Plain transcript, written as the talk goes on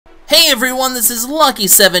Hey everyone, this is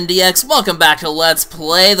LuckySevenDX. Welcome back to Let's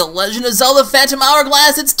Play The Legend of Zelda Phantom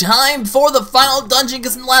Hourglass. It's time for the final dungeon,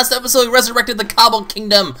 because in the last episode we resurrected the Cobble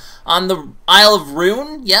Kingdom on the Isle of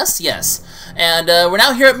Rune. Yes. And we're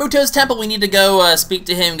now here at Mutoh's temple. We need to go speak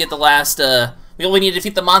to him, get the last, we need to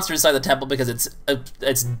defeat the monster inside the temple because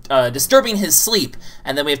it's disturbing his sleep.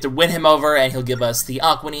 And then we have to win him over and he'll give us the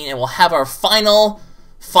Aquanine, and we'll have our final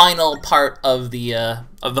part of the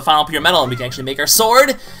final pure metal, and we can actually make our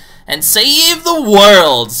sword and save the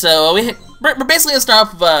world. So we're basically gonna start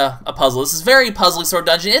off with a puzzle. This is very puzzly sort of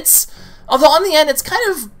dungeon. Although on the end it's kind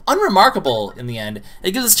of unremarkable in the end.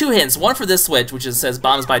 It gives us two hints. One for this switch, which says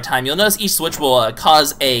bombs by time. You'll notice each switch will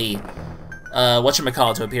cause a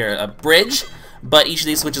whatchamacallit to appear, a bridge. But each of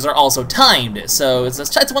these switches are also timed. So it's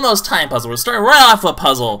one of those time puzzles. We're starting right off with a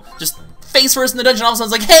puzzle. Just face first in the dungeon, all of a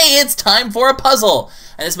sudden it's like, hey, it's time for a puzzle!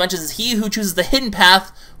 And this mentions he who chooses the hidden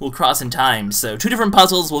path will cross in time. So two different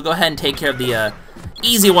puzzles. We'll go ahead and take care of the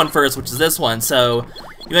easy one first, which is this one. So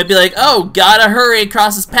you might be like, oh, gotta hurry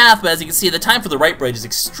across this path, but as you can see, the time for the right bridge is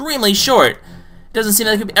extremely short. It doesn't seem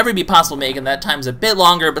like it could ever be possible to make, and that time's a bit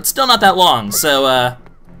longer, but still not that long. So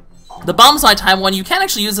the bombs by time one, you can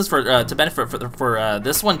actually use this for to benefit for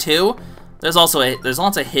this one too. There's lots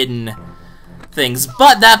of hidden things,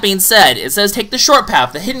 but that being said, it says take the short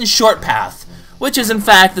path, the hidden short path, which is in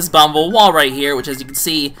fact this bombable wall right here, which as you can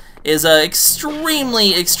see is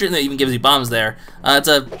extremely, it even gives you bombs there. It's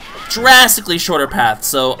a drastically shorter path,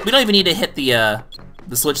 so we don't even need to hit the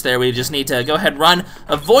switch there. We just need to go ahead and run,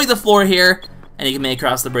 avoid the floor here, and you can make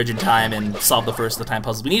across the bridge in time and solve the first of the time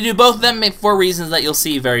puzzles. We need to do both of them for reasons that you'll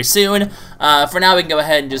see very soon. For now, we can go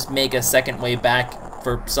ahead and just make a second way back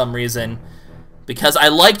for some reason, because I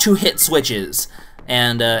like to hit switches,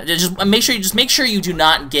 and just make sure you do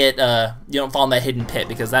not get you don't fall in that hidden pit,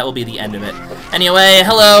 because that will be the end of it. Anyway,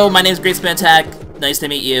 hello, my name is Great Spin Attack. Nice to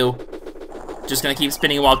meet you. Just gonna keep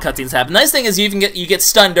spinning while cutscenes happen. Nice thing is you get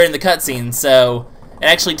stunned during the cutscene, so it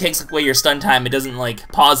actually takes away your stun time. It doesn't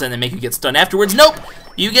like pause it and make you get stunned afterwards. Nope,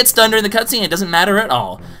 you get stunned during the cutscene. It doesn't matter at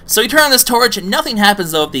all. So you turn on this torch, and nothing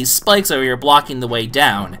happens though if these spikes over here are blocking the way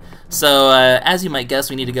down. So, as you might guess,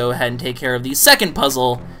 we need to go ahead and take care of the second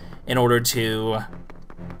puzzle in order to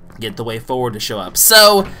get the way forward to show up.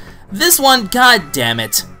 So, this one, god damn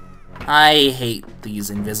it, I hate these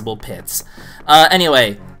invisible pits.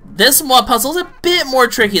 Anyway, this one puzzle is a bit more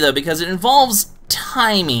tricky though, because it involves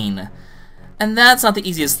timing. And that's not the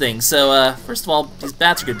easiest thing. So, first of all, these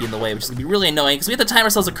bats are going to be in the way, which is going to be really annoying, because we have to time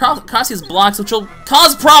ourselves across these blocks, which will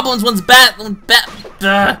cause problems when bats.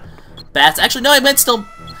 Actually, no,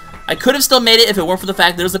 I could have still made it if it weren't for the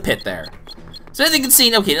fact there was a pit there. So as you can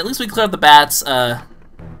see, okay, at least we cleared up the bats.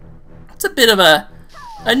 It's a bit of a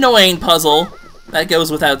annoying puzzle, that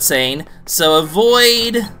goes without saying. So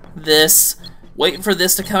avoid this, wait for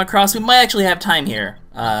this to come across. We might actually have time here.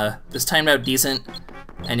 This timed out decent,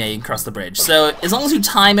 and yeah, you can cross the bridge. So as long as you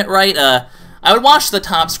time it right, I would watch the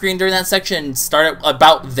top screen during that section and start it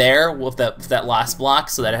about there with that last block,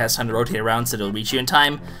 so that it has time to rotate around so it'll reach you in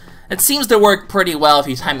time. It seems to work pretty well if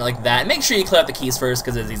you time it like that. Make sure you clear out the keys first,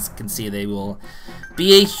 because as you can see, they will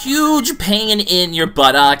be a huge pain in your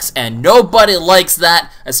buttocks, and nobody likes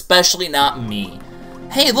that, especially not me.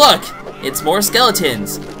 Hey, look! It's more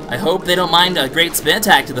skeletons. I hope they don't mind a great spin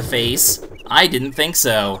attack to the face. I didn't think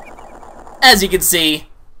so. As you can see,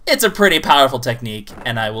 it's a pretty powerful technique,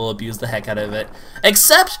 and I will abuse the heck out of it.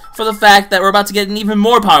 Except for the fact that we're about to get an even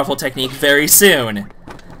more powerful technique very soon.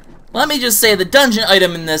 Let me just say the dungeon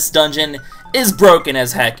item in this dungeon is broken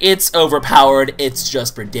as heck. It's overpowered, it's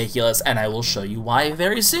just ridiculous, and I will show you why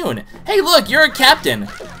very soon. Hey look, you're a captain!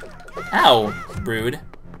 Ow, Brood.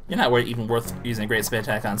 You're not even worth using a great spin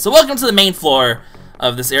attack on. So welcome to the main floor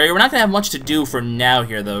of this area. We're not going to have much to do for now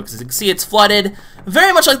here though, because as you can see it's flooded.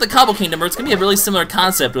 Very much like the Cobble Kingdom, where it's going to be a really similar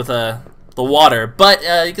concept with the water. But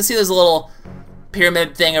you can see there's a little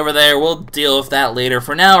pyramid thing over there. We'll deal with that later.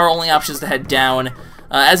 For now, our only option is to head down.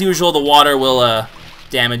 As usual, the water will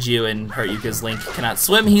damage you and hurt you because Link cannot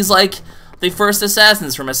swim. He's like the first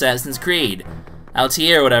assassins from Assassin's Creed.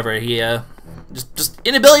 Altair or whatever, he just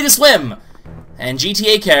inability to swim. And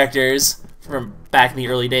GTA characters from back in the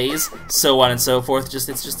early days, so on and so forth,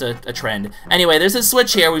 it's just a trend. Anyway, there's this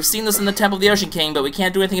switch here. We've seen this in the Temple of the Ocean King, but we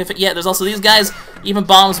can't do anything with it yet. There's also these guys. Even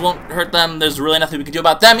bombs won't hurt them. There's really nothing we can do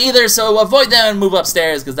about them either, so avoid them and move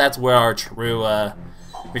upstairs, because that's where our true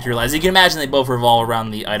victory lies. You can imagine they both revolve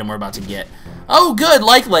around the item we're about to get. Oh good,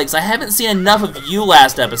 like legs. I haven't seen enough of you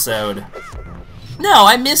last episode. No,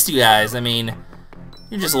 I missed you guys. I mean,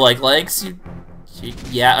 you're just like legs.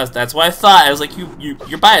 Yeah, that's what I thought. I was like,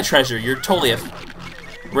 you're by a treasure. You're totally a...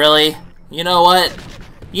 Really? You know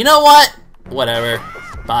what? Whatever.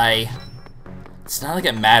 by... It's not like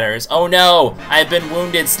it matters. Oh no! I've been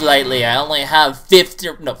wounded slightly. I only have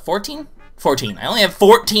 14? 14. I only have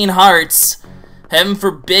 14 hearts. Heaven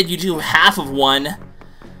forbid you do half of one.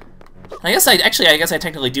 I guess I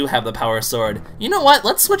technically do have the power sword. You know what?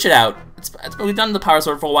 Let's switch it out. We've done the power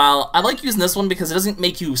sword for a while. I like using this one because it doesn't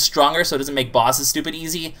make you stronger, so it doesn't make bosses stupid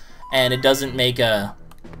easy, and it doesn't make it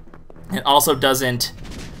also doesn't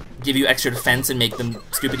give you extra defense and make them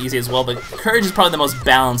stupid easy as well. But Courage is probably the most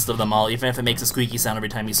balanced of them all, even if it makes a squeaky sound every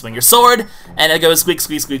time you swing your sword, and it goes squeak,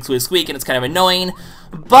 squeak, squeak, squeak, squeak, and it's kind of annoying.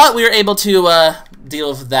 But we were able to deal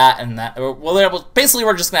with that and that. Well, basically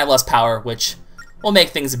we're just gonna have less power, which will make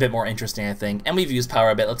things a bit more interesting, I think. And we've used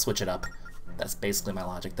power a bit. Let's switch it up. That's basically my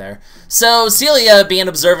logic there. So Celia, being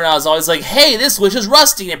observant, I was always like, hey, this switch is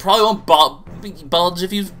rusty, and it probably won't bulge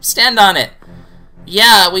if you stand on it.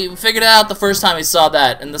 Yeah, we figured it out the first time we saw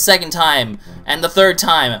that, and the second time, and the third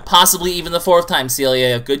time, possibly even the fourth time,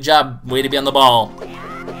 Celia. Good job, way to be on the ball.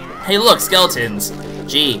 Hey look, skeletons.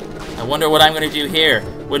 Gee, I wonder what I'm gonna do here.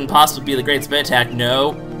 Wouldn't possibly be the great spin attack.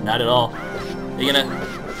 No, not at all. Are you gonna...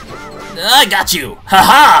 I got you!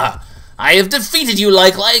 Haha! I have defeated you,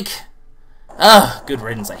 like. Ugh, good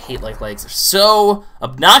riddance. I hate likes. They're so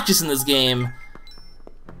obnoxious in this game.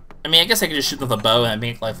 I mean, I guess I could just shoot them with a bow and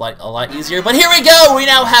make life a lot easier. But here we go! We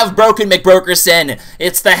now have Broken McBrokerson.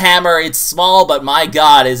 It's the hammer. It's small, but my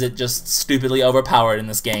god, is it just stupidly overpowered in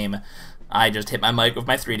this game. I just hit my mic with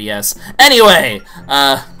my 3DS. Anyway,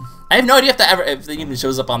 I have no idea if it even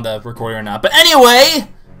shows up on the recording or not. But anyway,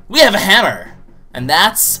 we have a hammer. And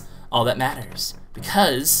that's all that matters.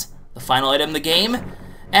 Because the final item in the game...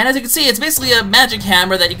 And as you can see, it's basically a magic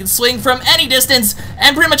hammer that you can swing from any distance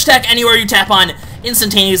and pretty much attack anywhere you tap on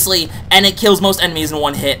instantaneously, and it kills most enemies in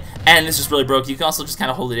one hit, and it's just really broke. You can also just kind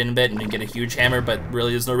of hold it in a bit and get a huge hammer, but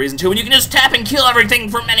really there's no reason to, and you can just tap and kill everything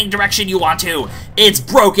from any direction you want to. It's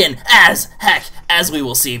broken as heck, as we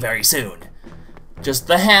will see very soon. Just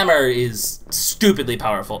the hammer is stupidly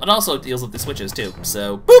powerful. It also deals with the switches too,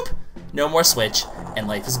 so boop! No more switch, and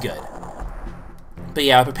life is good. But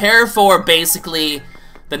yeah, prepare for basically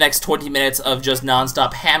the next 20 minutes of just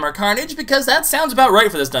non-stop hammer carnage, because that sounds about right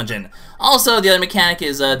for this dungeon. Also, the other mechanic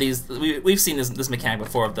is we've seen this mechanic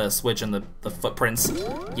before of the switch and the footprints.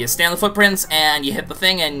 You stand on the footprints and you hit the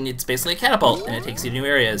thing, and it's basically a catapult, and it takes you to new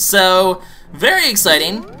areas. So, very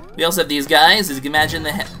exciting. We also have these guys. As you can imagine,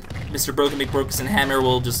 the Mr. Broken McBrokerson hammer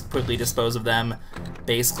will just quickly dispose of them.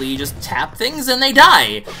 Basically, you just tap things and they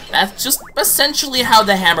die. That's just essentially how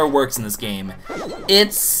the hammer works in this game.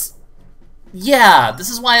 Yeah, this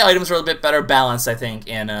is why items are a bit better balanced, I think,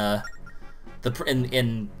 in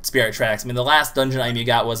Spirit Tracks. I mean, the last dungeon item you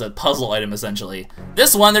got was a puzzle item, essentially.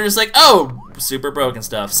 This one, they're just like, oh, super broken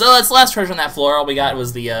stuff. So that's the last treasure on that floor. All we got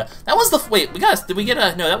was the, wait, did we get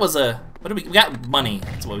a, no, that was a, we got money.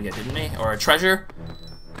 That's what we got, didn't we? Or a treasure?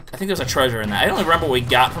 I think there's a treasure in that. I don't remember what we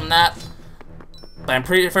got from that. But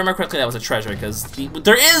if I remember correctly, that was a treasure, because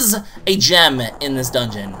there is a gem in this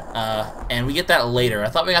dungeon, and we get that later. I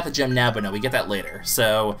thought we got the gem now, but no, we get that later.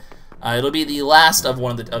 So, it'll be the last of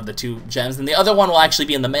one of the two gems, and the other one will actually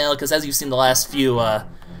be in the mail, because as you've seen the last few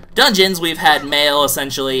dungeons, we've had mail,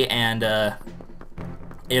 essentially, and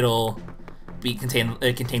it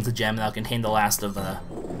contains a gem, and that'll contain the last of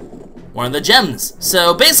one of the gems.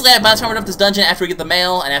 So basically, by the time we're done with this dungeon, after we get the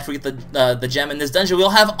mail and after we get the gem in this dungeon,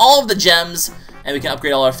 we'll have all of the gems, and we can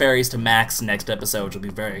upgrade all our fairies to max next episode, which will be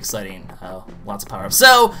very exciting. Lots of power-ups.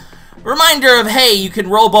 So, reminder of, hey, you can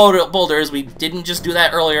roll boulders. We didn't just do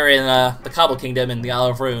that earlier in the Cobble Kingdom in the Isle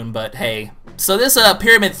of Ruin, but hey. So this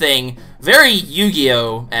pyramid thing, very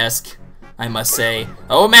Yu-Gi-Oh-esque, I must say.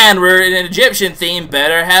 Oh man, we're in an Egyptian theme,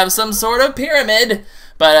 better have some sort of pyramid.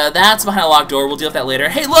 But that's behind a locked door, we'll deal with that later.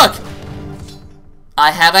 Hey, look! I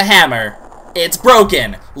have a hammer. It's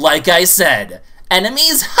broken, like I said.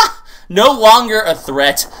 Enemies? Ha! No longer a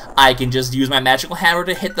threat. I can just use my magical hammer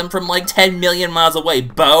to hit them from like 10 million miles away.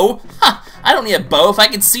 Bow? Ha! I don't need a bow. If I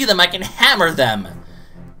can see them, I can hammer them.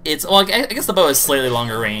 Well, I guess the bow is slightly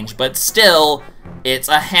longer range, but still, it's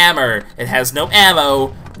a hammer. It has no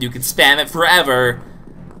ammo. You can spam it forever.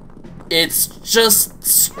 It's just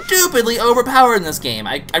stupidly overpowered in this game.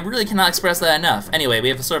 I really cannot express that enough. Anyway, we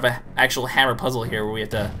have a sort of an actual hammer puzzle here where we have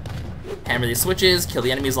to hammer these switches, kill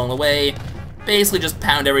the enemies along the way, basically just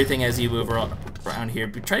pound everything as you move around here.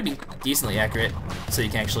 Try to be decently accurate so you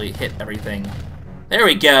can actually hit everything. There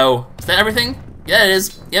we go. Is that everything? Yeah, it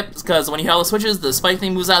is. Yep, because when you hit all the switches, the spike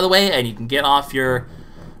thing moves out of the way and you can get off your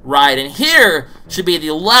ride. And here should be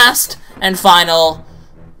the last and final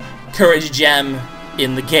courage gem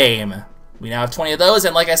in the game. We now have 20 of those,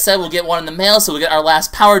 and like I said, we'll get one in the mail, so we'll get our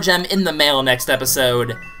last power gem in the mail next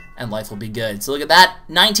episode. and life will be good. So look at that,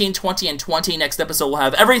 19, 20, and 20. Next episode we'll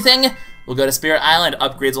have everything. We'll go to Spirit Island,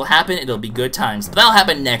 upgrades will happen, it'll be good times. But that'll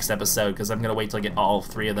happen next episode, because I'm going to wait till I get all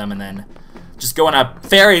 3 of them, and then just go on a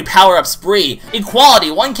fairy power-up spree.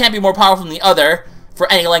 Equality, one can't be more powerful than the other for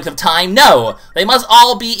any length of time. No, they must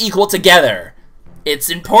all be equal together.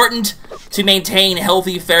 It's important to maintain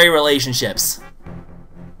healthy fairy relationships.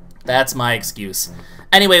 That's my excuse.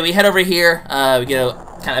 Anyway, we head over here, we get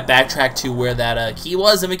a kind of backtrack to where that key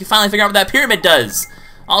was, and we can finally figure out what that pyramid does.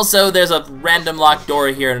 Also, there's a random locked door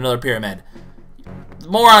here in another pyramid.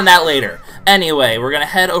 More on that later. Anyway, we're gonna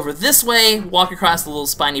head over this way, walk across the little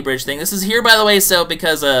spiny bridge thing. This is here, by the way, so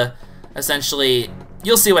because, essentially,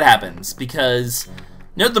 you'll see what happens. Because,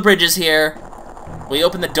 note the bridge is here, we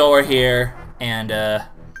open the door here, and,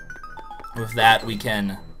 with that, we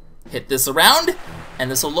can hit this around, and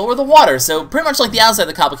this will lower the water. So pretty much like the outside of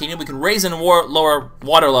the Cobble Kingdom, we can raise and lower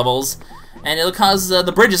water levels, and it'll cause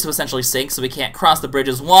the bridges to essentially sink, so we can't cross the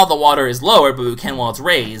bridges while the water is lowered, but we can while it's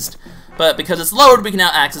raised. But because it's lowered, we can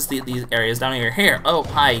now access these areas down here. Oh,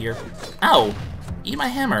 hi, you're... Ow! Eat my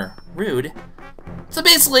hammer. Rude. So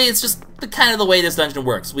basically, it's just kind of the way this dungeon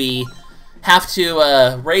works. We have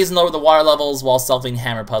to raise and lower the water levels while solving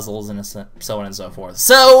hammer puzzles and so on and so forth.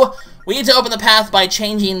 So, we need to open the path by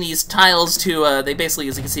changing these tiles to, they basically,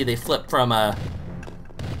 as you can see, they flip from,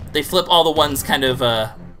 they flip all the ones kind of,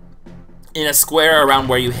 in a square around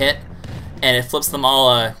where you hit, and it flips them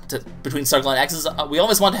all, between circle and X's. We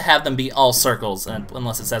always want to have them be all circles,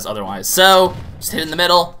 unless it says otherwise. So, just hit in the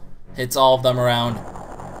middle, hits all of them around.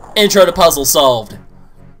 Intro to puzzle solved.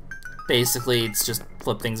 Basically, it's just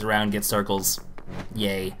flip things around, get circles.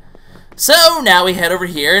 Yay. So, now we head over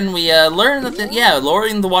here, and we learn that, yeah,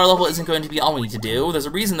 lowering the water level isn't going to be all we need to do. There's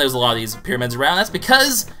a reason there's a lot of these pyramids around. That's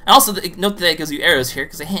because, and also, note that it gives you arrows here,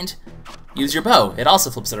 because a hint, use your bow. It also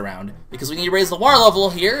flips it around. Because we need to raise the water level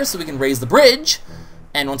here, so we can raise the bridge.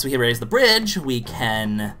 And once we raise the bridge, we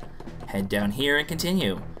can head down here and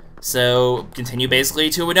continue. So, continue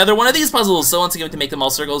basically to another one of these puzzles. So once again, to make them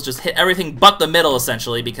all circles, just hit everything but the middle,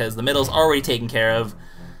 essentially, because the middle's already taken care of.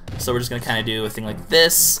 So we're just gonna kind of do a thing like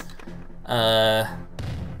this.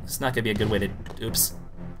 It's not gonna be a good way to, oops.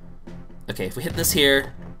 Okay, if we hit this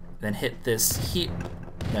here, then hit this here.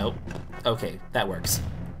 Nope. Okay, that works.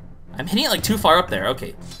 I'm hitting it like too far up there,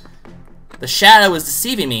 okay. The shadow is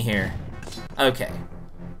deceiving me here. Okay,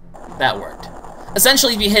 that worked.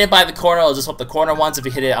 Essentially, if you hit it by the corner, it'll just flip the corner once. If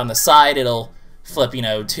you hit it on the side, it'll flip, you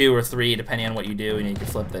know, 2 or 3, depending on what you do. And you can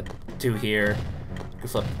flip the 2 here. You can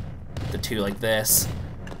flip the 2 like this.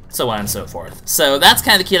 So on and so forth. So that's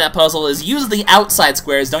kind of the key to that puzzle, is use the outside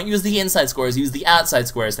squares. Don't use the inside squares. Use the outside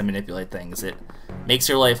squares to manipulate things. It makes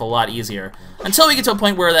your life a lot easier. Until we get to a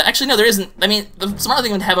point where that... Actually, no, there isn't... I mean, the smart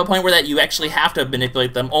thing would have a point where that you actually have to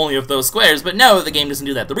manipulate them only with those squares. But no, the game doesn't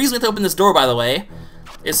do that. The reason we have to open this door, by the way,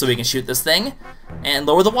 is so we can shoot this thing and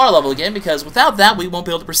lower the water level again, because without that we won't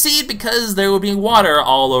be able to proceed, because there would be water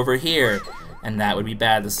all over here, and that would be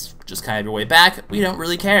bad. This is just kind of your way back. We don't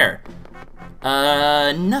really care.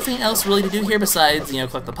 Nothing else really to do here besides, you know,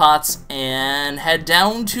 collect the pots and head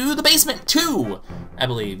down to the basement 2, I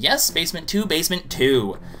believe. Yes, basement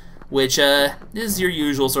 2, which is your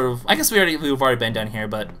usual sort of, I guess we've already been down here,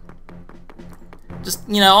 but just,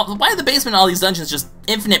 you know, why the basement in all these dungeons just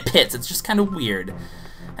infinite pits? It's just kind of weird.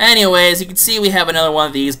 Anyways, you can see we have another one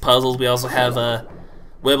of these puzzles. We also have a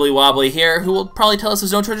Wibbly Wobbly here, who will probably tell us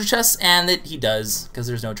there's no treasure chests, and that he does, because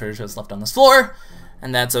there's no treasure chests left on this floor,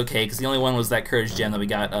 and that's okay, because the only one was that courage gem that we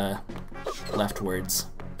got leftwards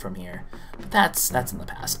from here. But that's in the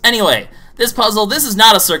past. Anyway, this puzzle, this is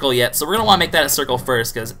not a circle yet, so we're going to want to make that a circle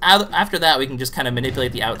first, because after that we can just kind of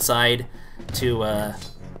manipulate the outside to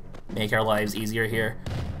make our lives easier here.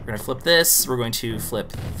 We're going to flip this, we're going to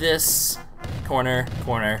flip this, corner,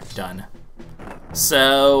 done.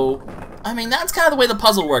 So, I mean, that's kind of the way the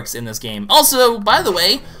puzzle works in this game. Also, by the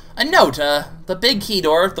way, a note, the big key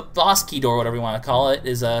door, the boss key door, whatever you want to call it,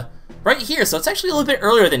 is right here. So it's actually a little bit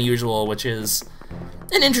earlier than usual, which is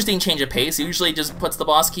an interesting change of pace. It usually just puts the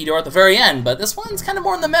boss key door at the very end, but this one's kind of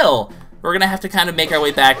more in the middle. We're going to have to kind of make our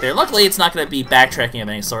way back there. Luckily, it's not going to be backtracking of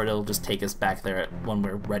any sort. It'll just take us back there when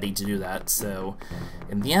we're ready to do that. So,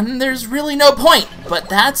 in the end, there's really no point, but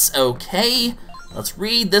that's okay. Let's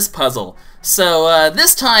read this puzzle. So,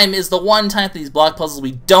 this time is the one time for these block puzzles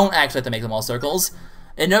we don't actually have to make them all circles.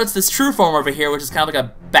 And notice this true form over here, which is kind of like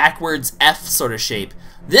a backwards F sort of shape.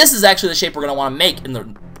 This is actually the shape we're going to want to make in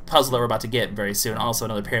the puzzle that we're about to get very soon. Also,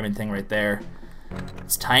 another pyramid thing right there.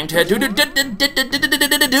 It's time to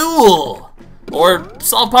duel! Or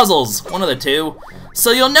solve puzzles, one of the two.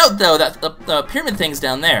 So you'll note, though, that the pyramid thing's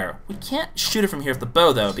down there. We can't shoot it from here with the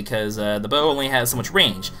bow, though, because the bow only has so much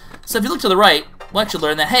range. So if you look to the right, we'll actually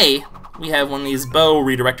learn that, hey, we have one of these bow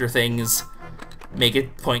redirector things. Make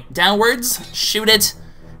it point downwards, shoot it,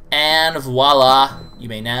 and voila, you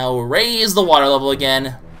may now raise the water level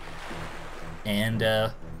again.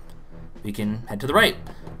 And we can head to the right,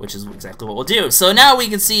 which is exactly what we'll do. So now we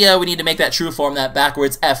can see we need to make that true form, that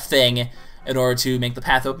backwards F thing, in order to make the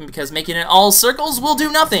path open, because making it all circles will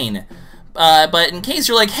do nothing. But in case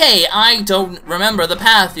you're like, hey, I don't remember the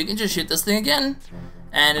path, you can just shoot this thing again,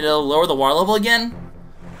 and it'll lower the water level again,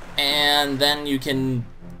 and then you can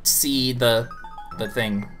see the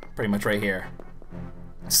thing pretty much right here.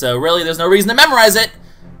 So really, there's no reason to memorize it.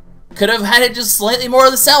 Could have had it just slightly more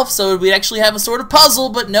of the self, so we'd actually have a sort of puzzle,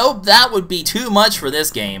 but nope, that would be too much for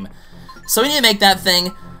this game. So we need to make that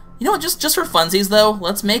thing. You know what, just for funsies though,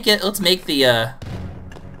 let's make the,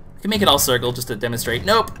 we can make it all circle just to demonstrate.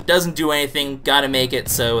 Nope, doesn't do anything, gotta make it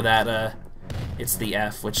so that it's the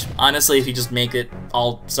F, which honestly, if you just make it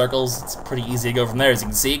all circles, it's pretty easy to go from there, as you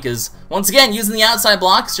can see, because once again, using the outside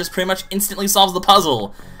blocks just pretty much instantly solves the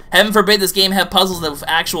puzzle. Heaven forbid this game have puzzles with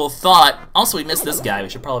actual thought. Also, we missed this guy. We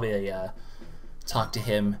should probably talk to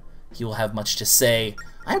him. He will have much to say.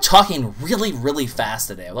 I'm talking really, really fast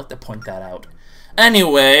today. I'd like to point that out.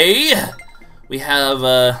 Anyway, we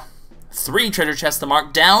have 3 treasure chests to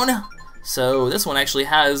mark down. So this one actually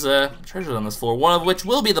has treasures on this floor, one of which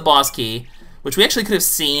will be the boss key, which we actually could have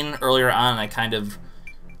seen earlier on. I kind of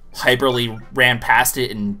hyperly ran past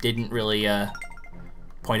it and didn't really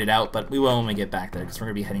point it out, but we will when we get back there, because we're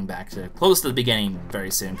going to be heading back to close to the beginning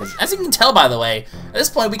very soon. Because as you can tell, by the way, at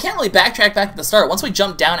this point, we can't really backtrack back to the start. Once we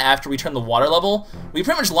jump down after we turn the water level, we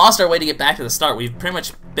pretty much lost our way to get back to the start. We've pretty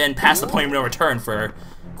much been past the point of no return for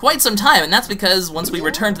quite some time, and that's because once we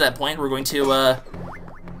return to that point, we're going to,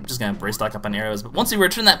 I'm just going to brace lock up on arrows, but once we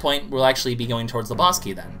return to that point, we'll actually be going towards the boss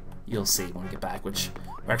key then. You'll see when we get back, which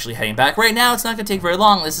we're actually heading back right now. It's not going to take very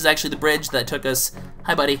long. This is actually the bridge that took us,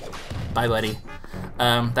 hi buddy, bye buddy.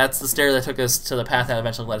 That's the stair that took us to the path that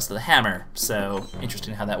eventually led us to the hammer. So,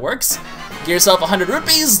 interesting how that works. Get yourself 100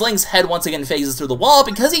 rupees. Link's head once again phases through the wall.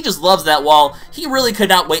 Because he just loves that wall, he really could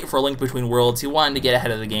not wait for a Link Between Worlds. He wanted to get ahead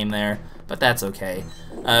of the game there, but that's okay.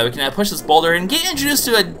 We can now push this boulder and get introduced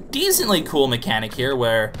to a decently cool mechanic here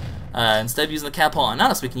where instead of using the catapult on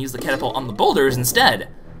us, we can use the catapult on the boulders instead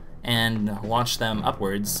and launch them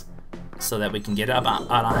upwards so that we can get up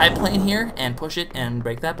on a high plane here and push it and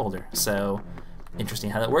break that boulder. So,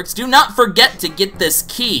 interesting how that works. Do not forget to get this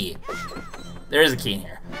key. There is a key in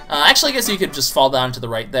here. Actually, I guess you could just fall down to the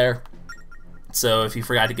right there. So if you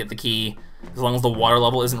forgot to get the key, as long as the water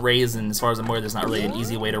level isn't raised, and as far as I'm aware, there's not really an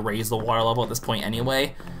easy way to raise the water level at this point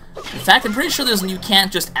anyway. In fact, I'm pretty sure you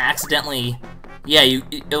can't just accidentally,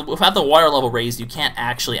 without the water level raised, you can't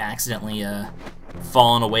actually accidentally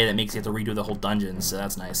fall in a way that makes you have to redo the whole dungeon, so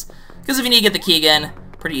that's nice. Because if you need to get the key again,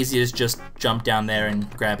 pretty easy to just jump down there and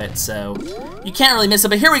grab it, so you can't really miss it.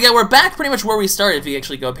 But here we go, we're back pretty much where we started. If you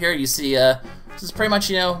actually go up here, you see this is pretty much,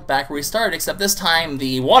 you know, back where we started, except this time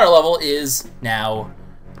the water level is now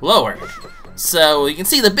lower. So you can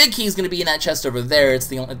see the big key is going to be in that chest over there. It's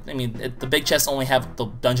the only, the big chests only have the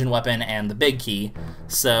dungeon weapon and the big key,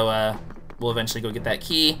 so we'll eventually go get that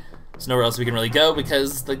key. There's nowhere else we can really go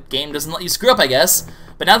because the game doesn't let you screw up, I guess.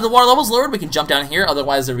 But now that the water level's lowered, we can jump down here.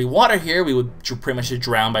 Otherwise, there'd be water here. We would pretty much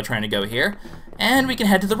drown by trying to go here. And we can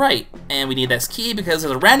head to the right. And we need this key because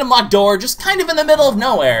there's a random locked door just kind of in the middle of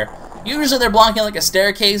nowhere. Usually they're blocking like a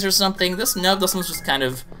staircase or something. This one's just kind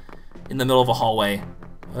of in the middle of a hallway.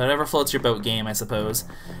 Whatever floats your boat game, I suppose.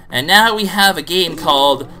 And now we have a game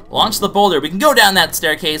called Launch the Boulder. We can go down that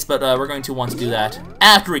staircase, but we're going to want to do that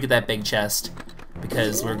after we get that big chest,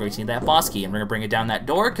 because we're going to need that boss key, and we're going to bring it down that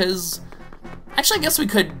door, because actually I guess we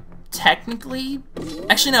could technically,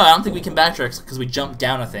 actually no, I don't think we can backtrack because we jumped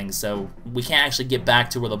down a thing, so we can't actually get back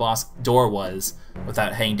to where the boss door was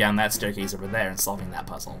without heading down that staircase over there and solving that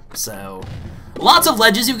puzzle. So lots of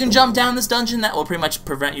ledges you can jump down this dungeon that will pretty much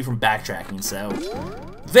prevent you from backtracking, so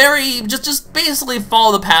just basically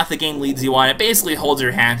follow the path the game leads you on. It basically holds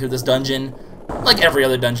your hand through this dungeon, like every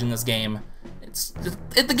other dungeon in this game.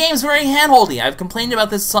 The game's very handholdy. I've complained about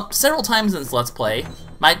this several times in this Let's Play.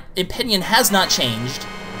 My opinion has not changed.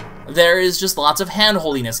 There is just lots of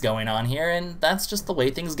handholdiness going on here, and that's just the way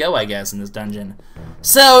things go, I guess, in this dungeon.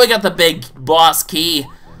 So we got the big boss key.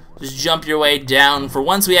 Just jump your way down. For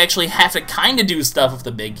once, we actually have to kind of do stuff with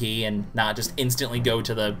the big key and not just instantly go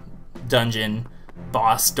to the dungeon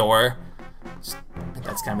boss door.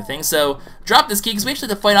 That's kind of a thing. So drop this key because we actually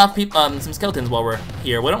have to fight off some skeletons while we're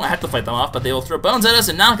here. We don't have to fight them off, but they will throw bones at us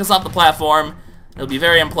and knock us off the platform. It'll be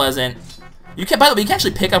very unpleasant. You can, by the way, you can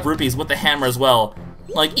actually pick up rupees with the hammer as well.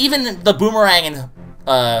 Like, even the boomerang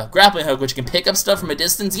and grappling hook, which can pick up stuff from a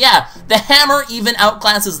distance, yeah, the hammer even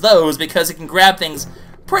outclasses those because it can grab things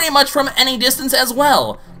pretty much from any distance as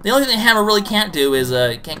well. The only thing the hammer really can't do is,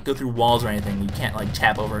 it can't go through walls or anything. You can't, like,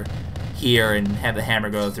 tap over here and have the hammer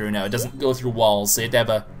go through. No, it doesn't go through walls, so you have to have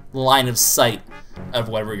a line of sight of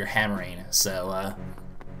whatever you're hammering. So,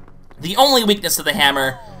 the only weakness to the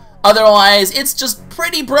hammer, otherwise, it's just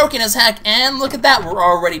pretty broken as heck, and look at that, we're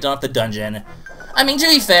already done with the dungeon. I mean, to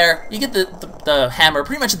be fair, you get the hammer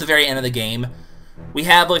pretty much at the very end of the game. We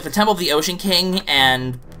have, like, the Temple of the Ocean King,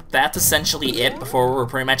 and that's essentially it before we're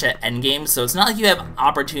pretty much at endgame, so it's not like you have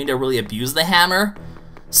opportunity to really abuse the hammer.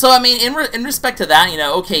 So, I mean, in respect to that, you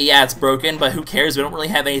know, okay, yeah, it's broken, but who cares? We don't really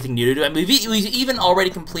have anything new to do. I mean, we've even already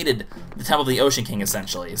completed the Temple of the Ocean King,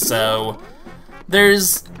 essentially, so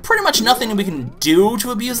there's pretty much nothing we can do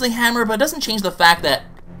to abuse the hammer, but it doesn't change the fact that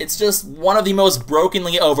it's just one of the most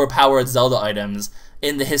brokenly overpowered Zelda items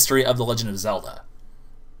in the history of The Legend of Zelda.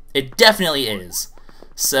 It definitely is.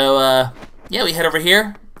 So, yeah, we head over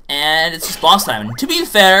here, and it's just boss time. And to be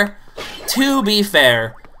fair,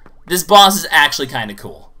 this boss is actually kind of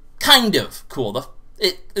cool. Kind of cool.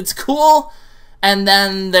 It's cool, and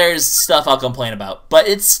then there's stuff I'll complain about. But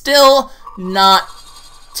it's still not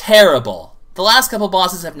terrible. The last couple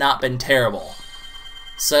bosses have not been terrible.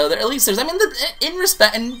 So at least there's, I mean,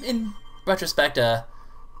 in retrospect, the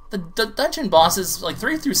dungeon bosses, like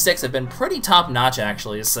 3 through 6, have been pretty top-notch,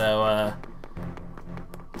 actually. So,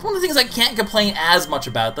 it's one of the things I can't complain as much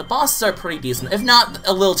about. The bosses are pretty decent, if not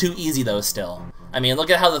a little too easy, though, still. I mean,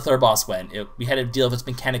 look at how the third boss went. We had to deal with its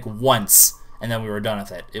mechanic once, and then we were done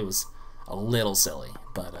with it. It was a little silly,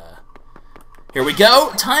 but, here we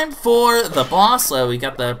go. Time for the boss. We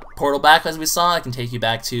got the portal back, as we saw. I can take you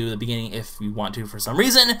back to the beginning if you want to for some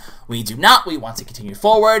reason. We do not. We want to continue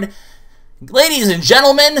forward. Ladies and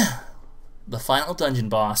gentlemen, the final dungeon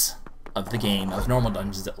boss of the game, of normal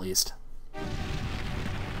dungeons at least.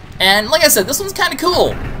 And like I said, this one's kind of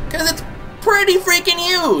cool, because it's pretty freaking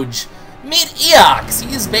huge. Meet Eox.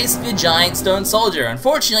 He's basically a giant stone soldier.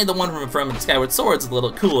 Unfortunately, the one from Skyward Sword is a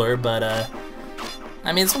little cooler, but,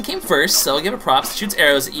 I mean, this one came first, so I'll give it props. It shoots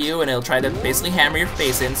arrows at you, and it'll try to basically hammer your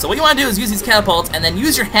face in. So what you want to do is use these catapults, and then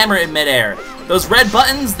use your hammer in midair. Those red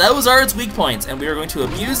buttons, those are its weak points, and we are going to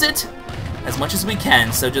abuse it as much as we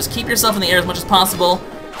can. So just keep yourself in the air as much as possible,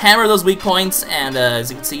 hammer those weak points, and as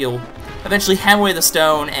you can see, you'll eventually hammer away the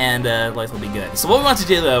stone, and life will be good. So what we want to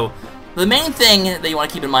do, though, the main thing that you want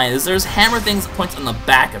to keep in mind is there's hammer things that points on the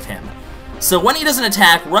back of him. So when he does an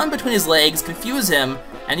attack, run between his legs, confuse him,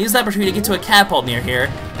 and use that opportunity to get to a catapult near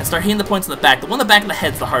here, and start hitting the points in the back. The one in the back of the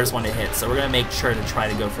head's the hardest one to hit, so we're going to make sure to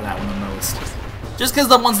try to go for that one the most. Just because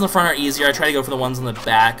the ones in the front are easier, I try to go for the ones in the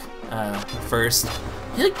back first.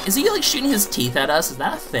 Is he like shooting his teeth at us? Is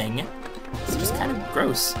that a thing? It's just kind of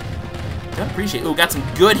gross. Don't appreciate it. Ooh, got some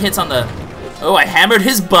good hits on the... Oh, I hammered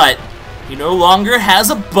his butt. He no longer has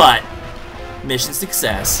a butt. Mission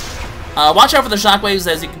success. Watch out for the shockwaves.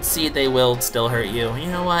 As you can see, they will still hurt you. You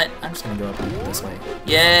know what? I'm just gonna go up this way.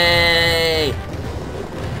 Yay!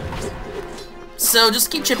 So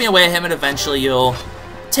just keep chipping away at him, and eventually you'll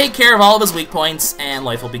take care of all of his weak points, and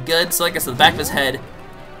life will be good. So like I said, the back of his head,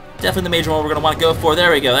 definitely the major one we're gonna want to go for.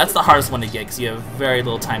 There we go. That's the hardest one to get, because you have very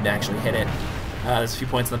little time to actually hit it. There's a few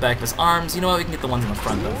points in the back of his arms. You know what? We can get the ones in the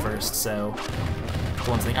front, though, first. So, get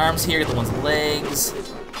the ones in the arms here, get the ones in the legs.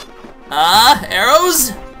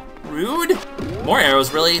 Arrows? Rude. More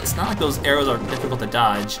arrows, really. It's not like those arrows are difficult to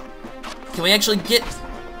dodge. Can we actually get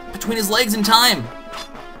between his legs in time?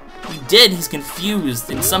 We did. He's confused,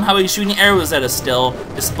 and somehow he's shooting arrows at us still,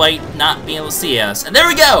 despite not being able to see us. And there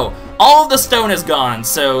we go! All of the stone is gone,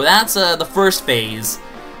 so that's the first phase.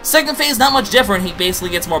 Second phase, not much different. He basically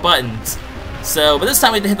gets more buttons. So, but this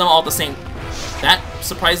time we have to hit them all at the same... That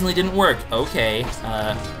surprisingly didn't work. Okay.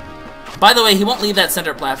 By the way, he won't leave that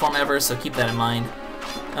center platform ever, so keep that in mind.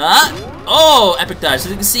 Oh, epic dodge. So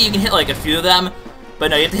you can see, you can hit like a few of them,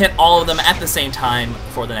 but no, you have to hit all of them at the same time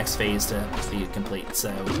for the next phase to be complete.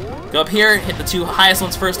 So, go up here, hit the two highest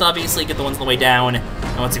ones first, obviously, get the ones on the way down,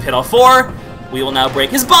 and once you've hit all four, we will now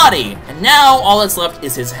break his body! And now, all that's left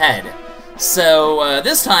is his head. So,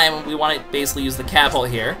 this time, we want to basically use the catapult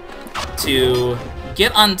here to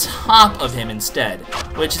get on top of him instead.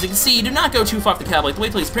 Which, as you can see, you do not go too far off the catapult. The way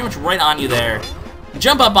he's pretty much right on you there.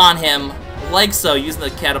 Jump up on him, like so, using the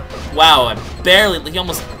catapult. Wow, I barely, he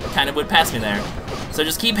almost kind of would pass me there. So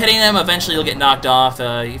just keep hitting him, eventually you'll get knocked off.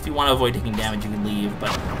 If you want to avoid taking damage, you can leave.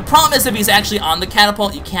 But the problem is, if he's actually on the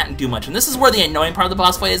catapult, you can't do much. And this is where the annoying part of the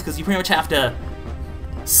boss fight is, because you pretty much have to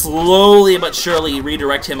slowly but surely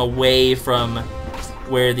redirect him away from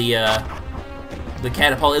where the the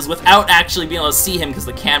catapult is without actually being able to see him because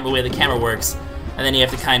the way the camera works. And then you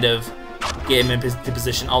have to kind of get him into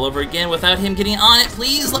position all over again without him getting on it.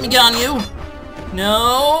 Please, let me get on you.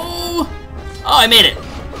 No! Oh, I made it.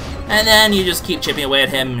 And then you just keep chipping away at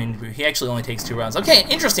him, and he actually only takes 2 rounds. Okay,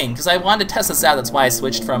 interesting, because I wanted to test this out. That's why I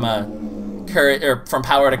switched from from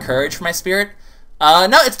power to courage for my spirit.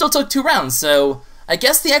 No, it still took 2 rounds, so I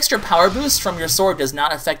guess the extra power boost from your sword does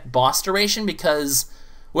not affect boss duration, because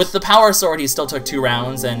with the power sword he still took 2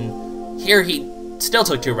 rounds, and here he still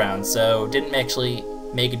took 2 rounds, so didn't actually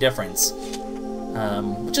make a difference.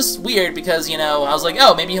 Which is weird, because, you know, I was like,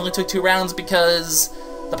 oh, maybe he only took 2 rounds because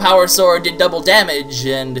the power sword did double damage,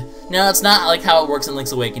 and no, it's not like how it works in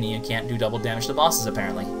Link's Awakening. You can't do double damage to bosses,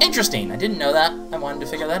 apparently. Interesting, I didn't know that. I wanted to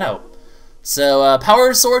figure that out. So,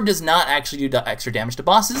 power sword does not actually do extra damage to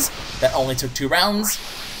bosses. That only took 2 rounds,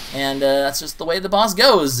 and that's just the way the boss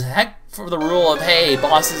goes. Heck, for the rule of, hey,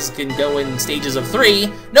 bosses can go in stages of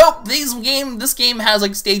 3. Nope, this game has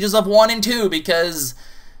like stages of 1 and 2, because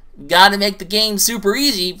gotta make the game super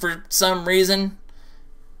easy for some reason.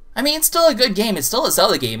 I mean, it's still a good game. It's still a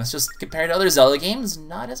Zelda game. It's just compared to other Zelda games,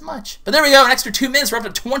 not as much. But there we go, an extra 2 minutes. We're up to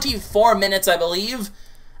 24 minutes, I believe.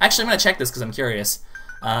 Actually, I'm going to check this because I'm curious.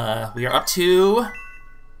 We are up to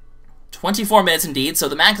 24 minutes indeed, so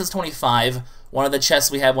the max is 25. One of the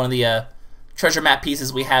chests we have, one of the treasure map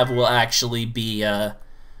pieces we have will actually be a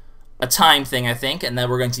time thing, I think, and then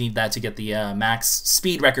we're going to need that to get the max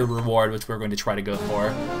speed record reward, which we're going to try to go for.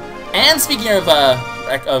 And speaking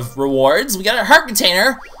of rewards, we got a heart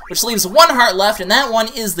container, which leaves 1 heart left, and that one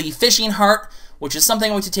is the fishing heart, which is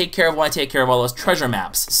something I'm going to take care of when I take care of all those treasure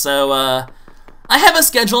maps. So, I have a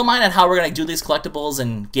schedule in mind on how we're going to do these collectibles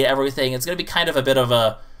and get everything. It's going to be kind of a bit of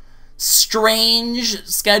a strange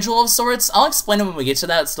schedule of sorts. I'll explain it when we get to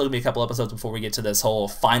that. It's still going to be a couple episodes before we get to this whole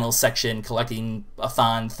final section,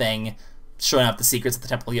 collecting-a-thon thing, showing off the secrets of the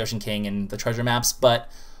Temple of the Ocean King and the treasure maps,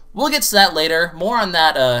 but we'll get to that later. More on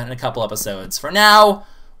that in a couple episodes. For now,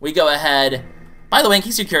 we go ahead. By the way, in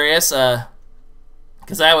case you're curious,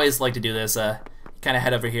 because I always like to do this, kind of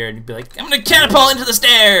head over here and be like, I'm gonna catapult into the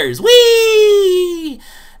stairs! Whee!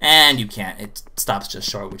 And you can't. It stops just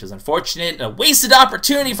short, which is unfortunate. A wasted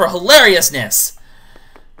opportunity for hilariousness!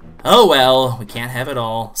 Oh well, we can't have it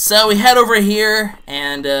all. So we head over here,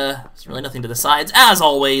 and there's really nothing to the sides, as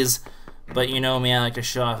always. But you know me, I like to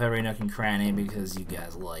show off every nook and cranny because you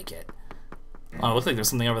guys like it. Oh, it looks like there's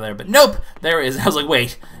something over there, but nope, there is. I was like,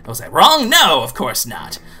 wait, was that wrong? No, of course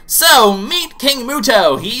not. So, meet King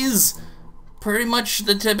Mutoh. He's pretty much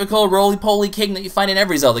the typical roly-poly king that you find in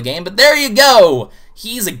every Zelda game, but there you go!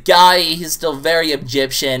 He's a guy, he's still very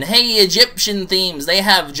Egyptian. Hey, Egyptian themes, they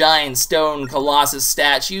have giant stone colossus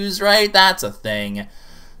statues, right? That's a thing.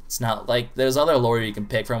 It's not like there's other lore you can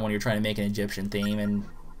pick from when you're trying to make an Egyptian theme, and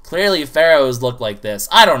clearly pharaohs look like this.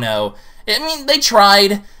 I don't know. I mean, they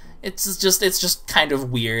tried. It's just kind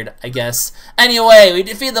of weird, I guess. Anyway, we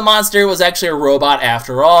defeat the monster. It was actually a robot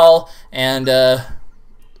after all, and,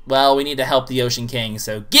 well, we need to help the Ocean King,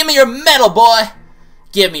 so give me your medal, boy!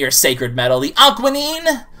 Give me your sacred medal. The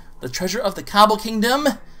Aquanine, the treasure of the Cobble Kingdom,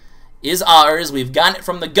 is ours. We've gotten it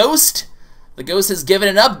from the ghost. The ghost has given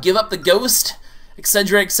it up. Give up the ghost.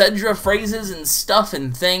 Etc., etc. Phrases and stuff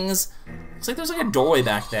and things. Looks like there's like a doorway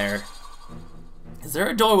back there. Is there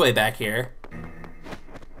a doorway back here?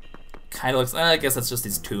 Kind of looks... I guess that's just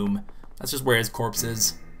his tomb. That's just where his corpse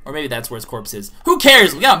is. Or maybe that's where his corpse is. Who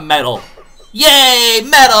cares? We got metal. Yay!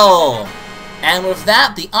 Metal! And with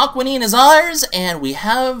that, the Aquanine is ours, and we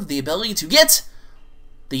have the ability to get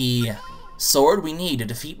the sword we need to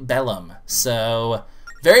defeat Bellum. So,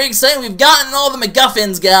 very exciting. We've gotten all the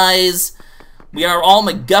MacGuffins, guys. We are all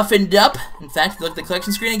MacGuffined up. In fact, if you look at the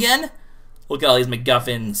collection screen again, look at all these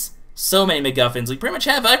MacGuffins. So many MacGuffins. We pretty much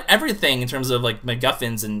have everything in terms of like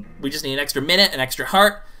MacGuffins, and we just need an extra minute, an extra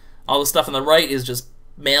heart. All the stuff on the right is just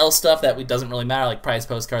mail stuff that doesn't really matter, like prize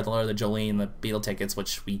postcard, the Lord of the Jolene, the Beetle tickets,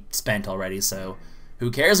 which we spent already, so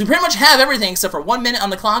who cares? We pretty much have everything except for 1 minute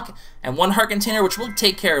on the clock and 1 heart container, which we'll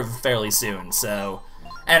take care of fairly soon, so...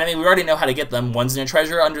 And I mean, we already know how to get them. One's in a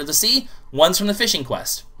treasure under the sea, one's from the fishing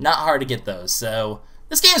quest. Not hard to get those, so...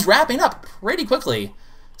 This game's wrapping up pretty quickly.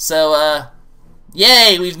 So,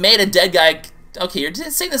 yay, we've made a dead guy... Okay, you're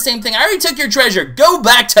saying the same thing. I already took your treasure. Go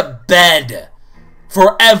back to bed.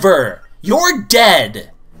 Forever. You're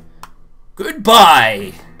dead.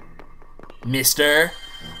 Goodbye, mister.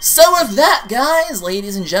 So with that, guys,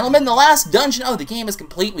 ladies and gentlemen, the last dungeon of the game is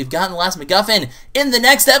complete. We've gotten the last MacGuffin. In the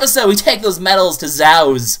next episode, we take those medals to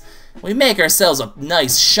Zhao's. We make ourselves a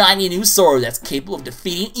nice, shiny new sword that's capable of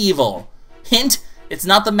defeating evil. Hint, it's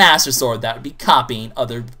not the Master Sword. That would be copying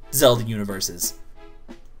other Zelda universes.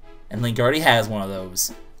 And Link already has one of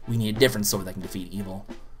those. We need a different sword that can defeat evil.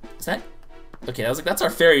 Is that... Okay, I was like, that's our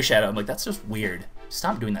fairy shadow. I'm like, that's just weird.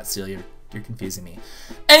 Stop doing that, Celia. You're confusing me.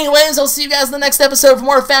 Anyways, I'll see you guys in the next episode for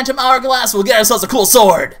more Phantom Hourglass. We'll get ourselves a cool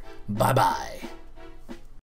sword. Bye-bye.